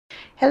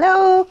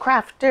Hello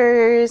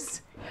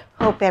crafters!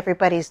 Hope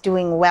everybody's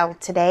doing well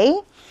today.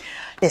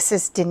 This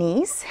is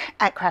Denise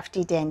at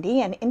Crafty Dandy,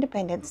 an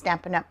independent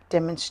Stampin' Up!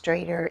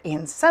 Demonstrator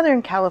in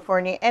Southern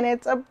California, and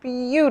it's a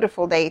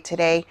beautiful day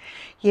today.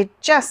 You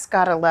just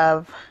gotta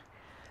love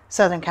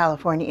Southern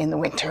California in the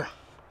winter.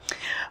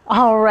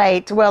 All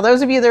right, well,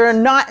 those of you that are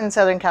not in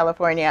Southern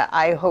California,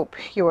 I hope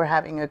you are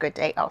having a good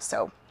day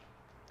also.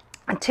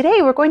 And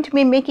today we're going to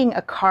be making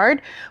a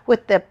card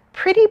with the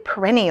Pretty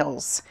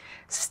Perennials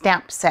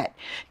stamp set.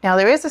 Now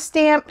there is a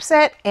stamp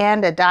set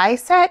and a die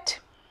set,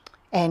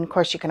 and of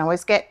course you can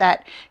always get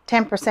that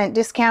 10%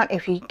 discount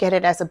if you get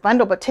it as a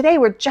bundle, but today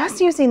we're just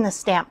using the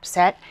stamp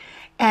set,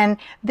 and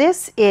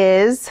this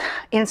is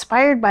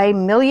inspired by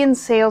Million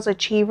Sales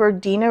Achiever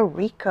Dina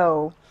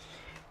Rico,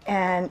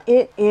 and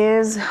it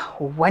is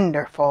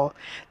wonderful.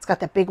 It's got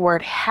the big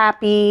word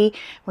happy.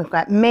 We've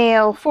got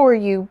mail, for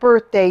you,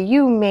 birthday,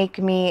 you make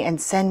me, and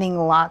sending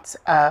lots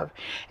of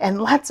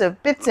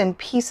bits and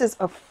pieces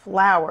of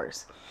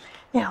flowers.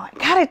 Now I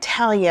gotta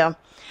tell you,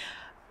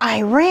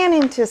 I ran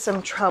into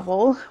some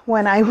trouble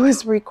when I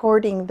was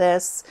recording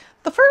this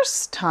the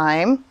first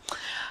time,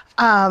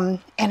 and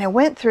I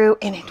went through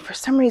and for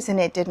some reason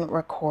it didn't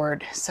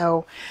record.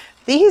 So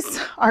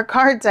these are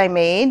cards I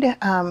made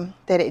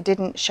that it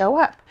didn't show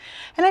up.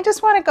 And I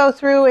just want to go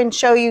through and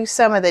show you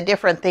some of the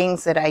different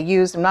things that I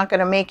used. I'm not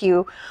going to make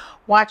you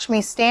watch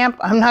me stamp.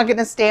 I'm not going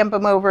to stamp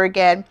them over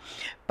again.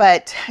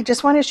 But I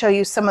just want to show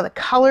you some of the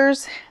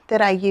colors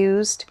that I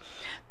used.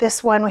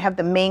 This one, we have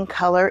the main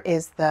color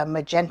is the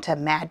Magenta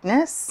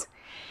Madness.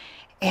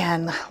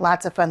 And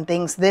lots of fun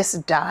things. This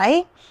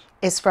die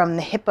is from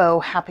the Hippo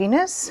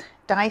Happiness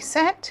die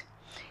set.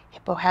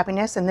 Hippo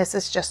Happiness, and this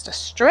is just a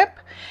strip,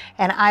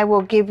 and I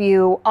will give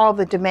you all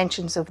the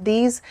dimensions of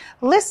these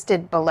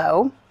listed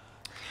below.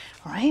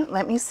 All right,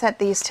 let me set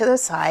these to the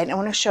side. I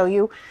want to show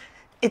you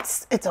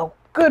it's a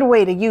good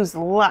way to use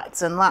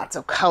lots and lots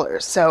of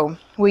colors. So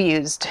we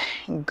used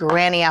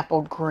Granny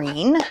Apple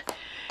Green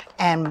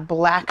and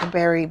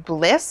Blackberry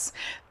Bliss,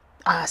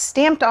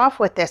 stamped off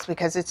with this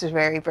because it's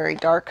very, very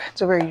dark.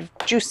 It's a very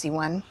juicy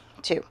one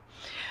too.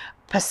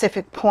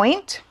 Pacific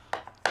Point,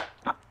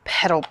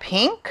 Petal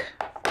Pink,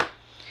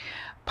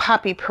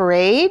 Poppy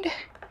Parade,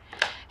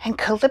 and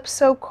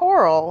Calypso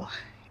Coral.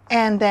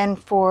 And then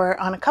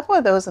on a couple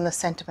of those in the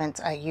sentiments,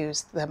 I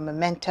used the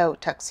Memento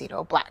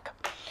Tuxedo Black.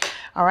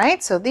 All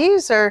right, so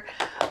these are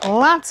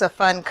lots of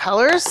fun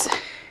colors,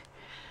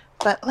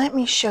 but let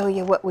me show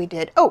you what we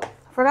did. Oh,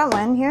 I forgot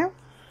one here.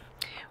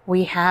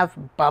 We have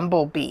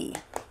Bumblebee.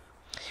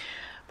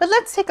 But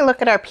let's take a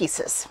look at our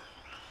pieces.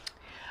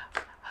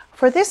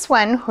 For this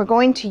one, we're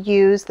going to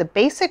use the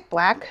basic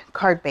black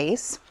card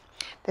base.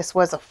 This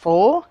was a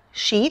full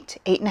sheet,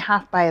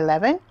 8.5 by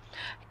 11.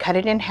 I cut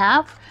it in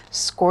half,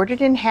 scored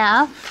it in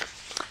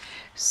half.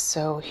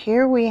 So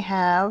here we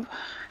have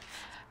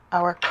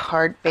our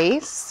card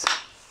base.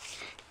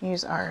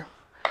 Use our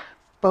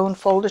bone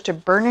folder to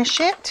burnish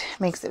it.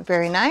 Makes it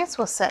very nice.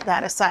 We'll set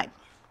that aside.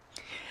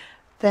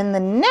 Then the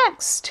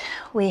next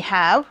we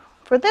have,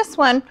 for this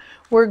one,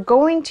 we're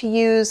going to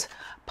use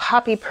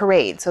Poppy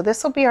Parade. So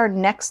this will be our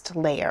next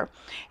layer.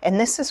 And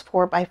this is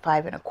 4 by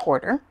 5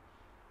 1/4.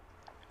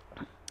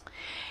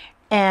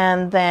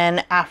 And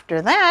then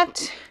after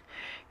that,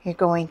 you're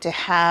going to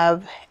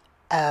have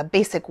a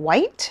basic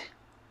white.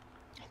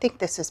 I think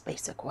this is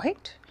basic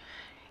white.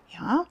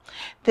 Yeah.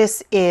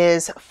 This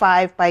is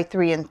 5 by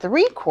 3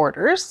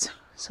 3/4,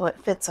 so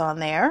it fits on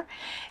there.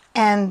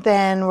 And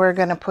then we're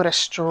going to put a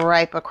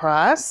stripe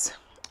across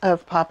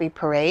of Poppy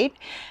Parade.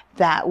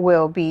 That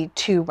will be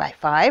 2 by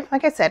 5.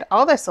 Like I said,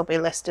 all this will be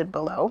listed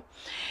below.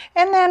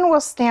 And then we'll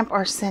stamp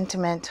our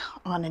sentiment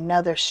on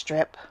another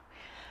strip.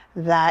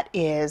 That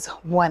is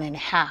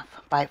 1.5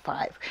 by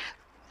 5.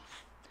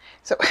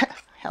 So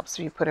helps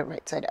if you put it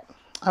right side up.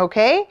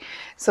 Okay,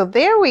 so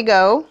there we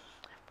go.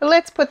 But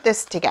let's put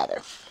this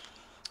together.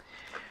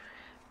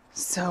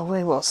 So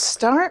we will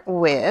start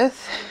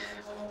with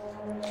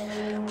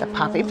the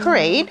Poppy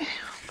Parade.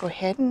 Go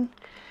ahead and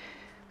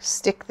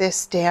stick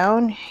this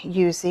down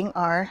using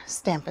our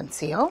Stampin'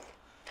 Seal.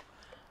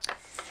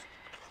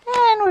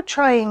 And we'll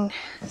try and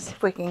see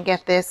if we can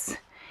get this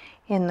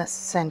in the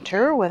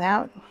center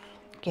without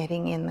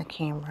getting in the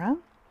camera.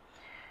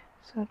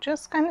 So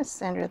just kind of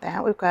center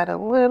that. We've got a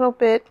little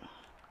bit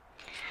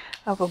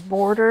of a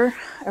border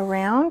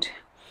around.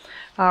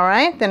 All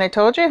right, then I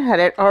told you I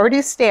had it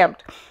already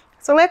stamped.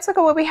 So let's look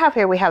at what we have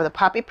here. We have the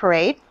Poppy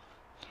Parade,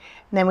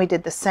 and then we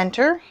did the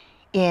center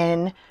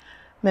in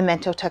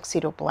Memento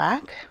Tuxedo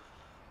Black.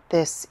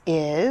 This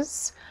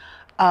is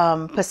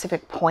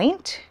Pacific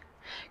Point,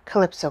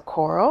 Calypso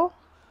Coral,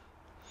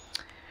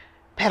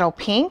 Petal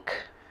Pink.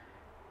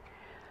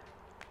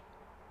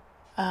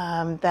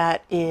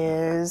 That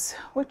is,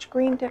 which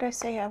green did I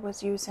say I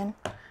was using?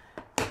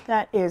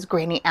 That is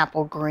Granny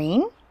Apple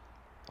Green.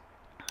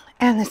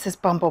 And this is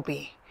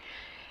Bumblebee.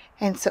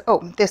 And so,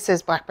 oh, this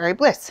is Blackberry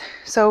Bliss.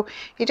 So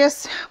you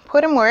just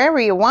put them wherever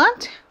you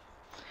want.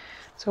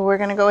 So we're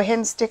going to go ahead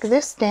and stick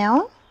this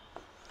down.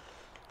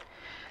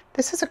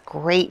 This is a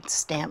great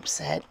stamp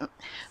set.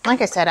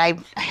 Like I said, I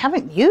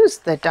haven't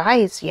used the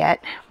dies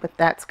yet, but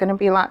that's going to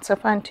be lots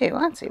of fun too.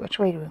 Let's see, which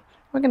way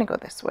we're going to go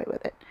this way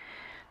with it.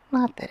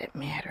 Not that it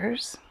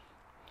matters.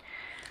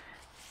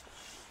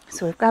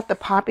 So we've got the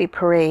Poppy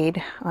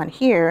Parade on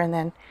here, and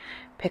then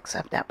picks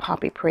up that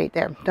Poppy Parade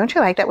there. Don't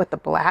you like that with the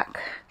black?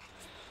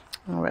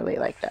 I really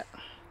like that.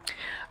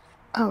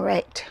 All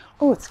right.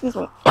 Oh, excuse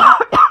me.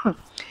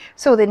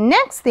 So the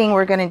next thing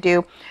we're going to do,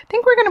 I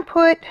think we're going to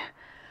put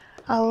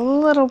a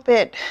little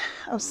bit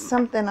of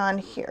something on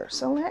here.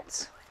 So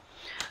let's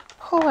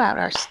pull out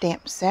our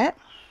stamp set.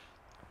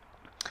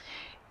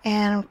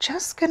 And I'm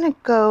just going to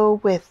go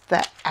with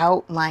the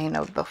outline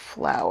of the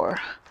flower.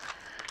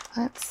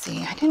 Let's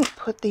see, I didn't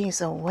put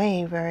these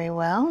away very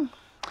well.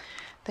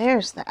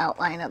 There's the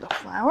outline of the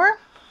flower.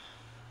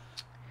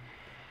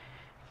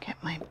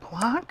 Get my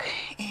block,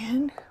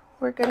 and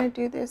we're going to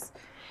do this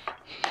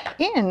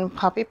in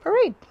Poppy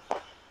Parade.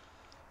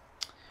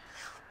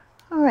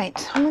 All right,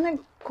 so I'm going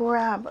to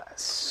grab a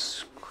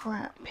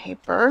scrap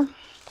paper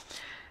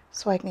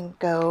so I can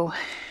go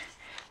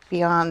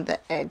beyond the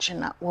edge and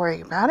not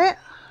worry about it.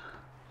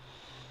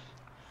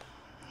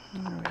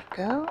 There we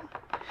go.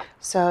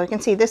 So you can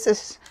see this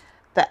is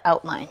the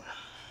outline.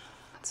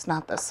 It's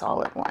not the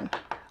solid one.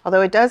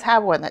 Although it does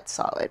have one that's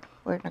solid.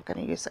 We're not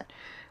going to use it.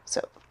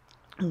 So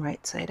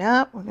right side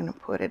up, we're going to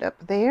put it up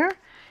there.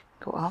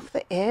 Go off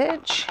the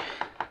edge.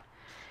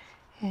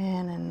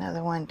 And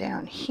another one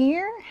down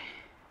here.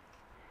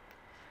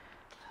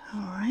 All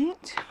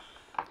right.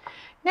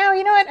 Now,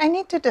 you know what? I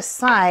need to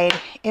decide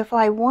if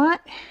I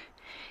want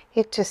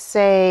it to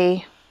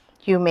say,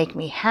 "You make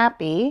me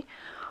happy,"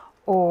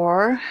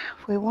 or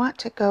if we want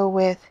to go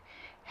with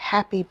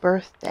 "Happy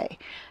Birthday."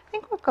 I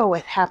think we'll go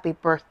with "Happy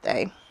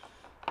Birthday."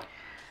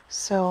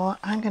 So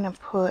I'm going to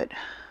put,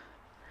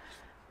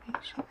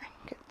 make sure I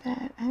can get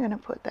that. I'm going to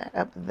put that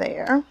up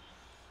there.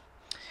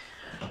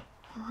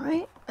 All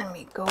right, let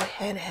me go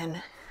ahead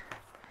and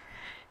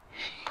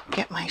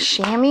get my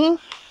chamois.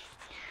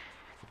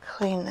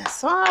 Clean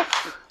this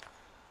off.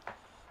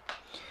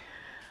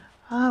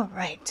 All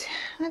right,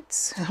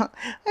 let's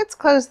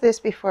close this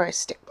before I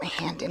stick my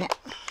hand in it.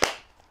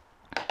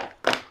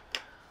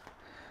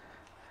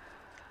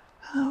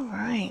 All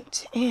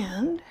right,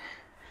 and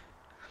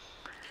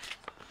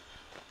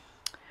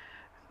I'm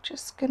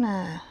just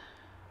gonna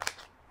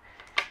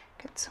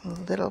get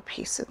some little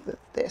pieces of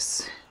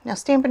this. Now,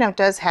 Stampin' Up!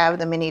 Does have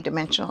the mini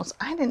dimensionals.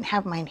 I didn't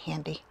have mine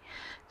handy,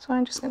 so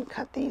I'm just gonna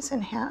cut these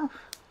in half.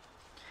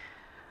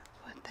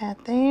 Put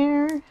that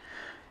there, and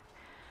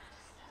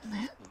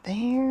that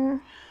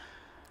there.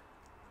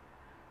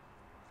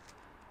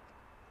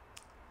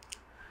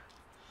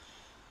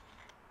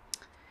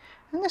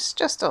 And this is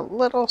just a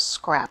little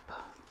scrap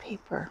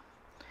paper.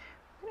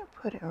 I'm going to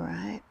put it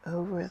right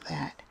over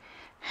that.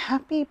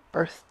 Happy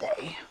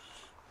Birthday.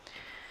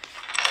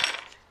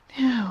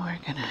 Now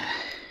we're going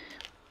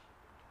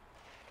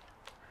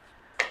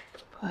to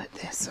put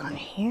this on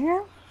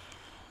here.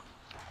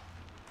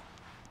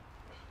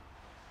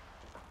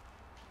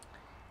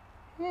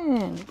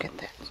 And get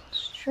that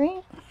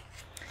straight.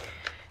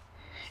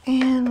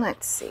 And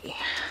let's see.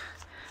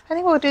 I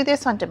think we'll do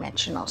this on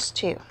dimensionals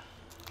too.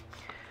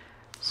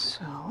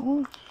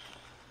 So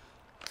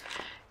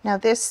now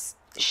this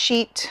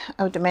sheet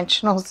of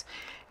dimensionals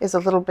is a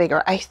little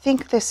bigger. I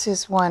think this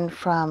is one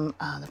from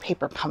the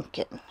Paper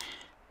Pumpkin.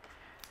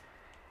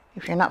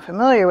 If you're not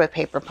familiar with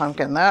Paper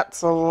Pumpkin,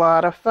 that's a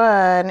lot of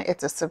fun.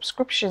 It's a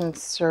subscription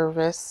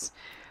service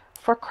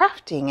for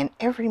crafting, and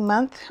every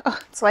month, oh,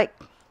 it's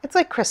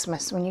like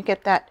Christmas when you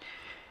get that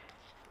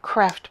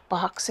craft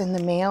box in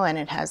the mail and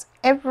it has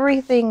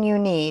everything you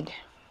need.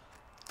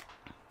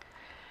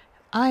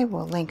 I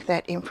will link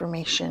that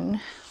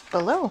information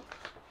below.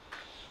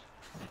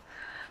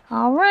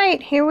 All right,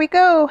 here we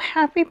go.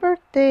 Happy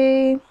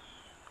birthday.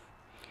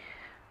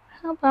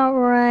 How about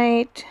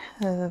right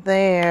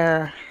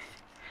there?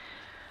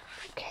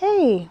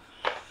 Okay.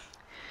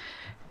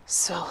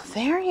 So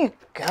there you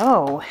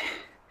go.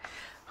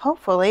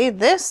 Hopefully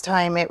this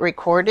time it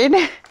recorded.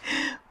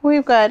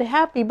 We've got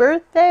happy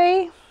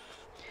birthday.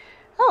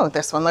 Oh,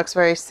 this one looks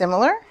very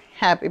similar.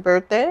 Happy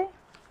birthday.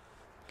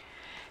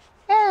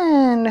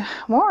 And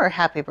more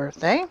happy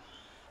birthday,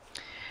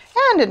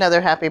 and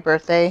another happy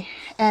birthday,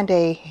 and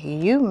a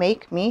 "You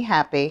make me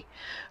happy."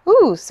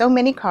 Ooh, so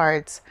many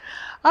cards.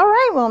 All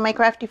right, well, my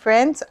crafty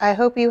friends, I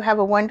hope you have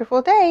a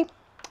wonderful day,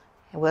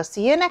 and we'll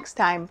see you next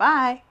time.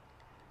 Bye.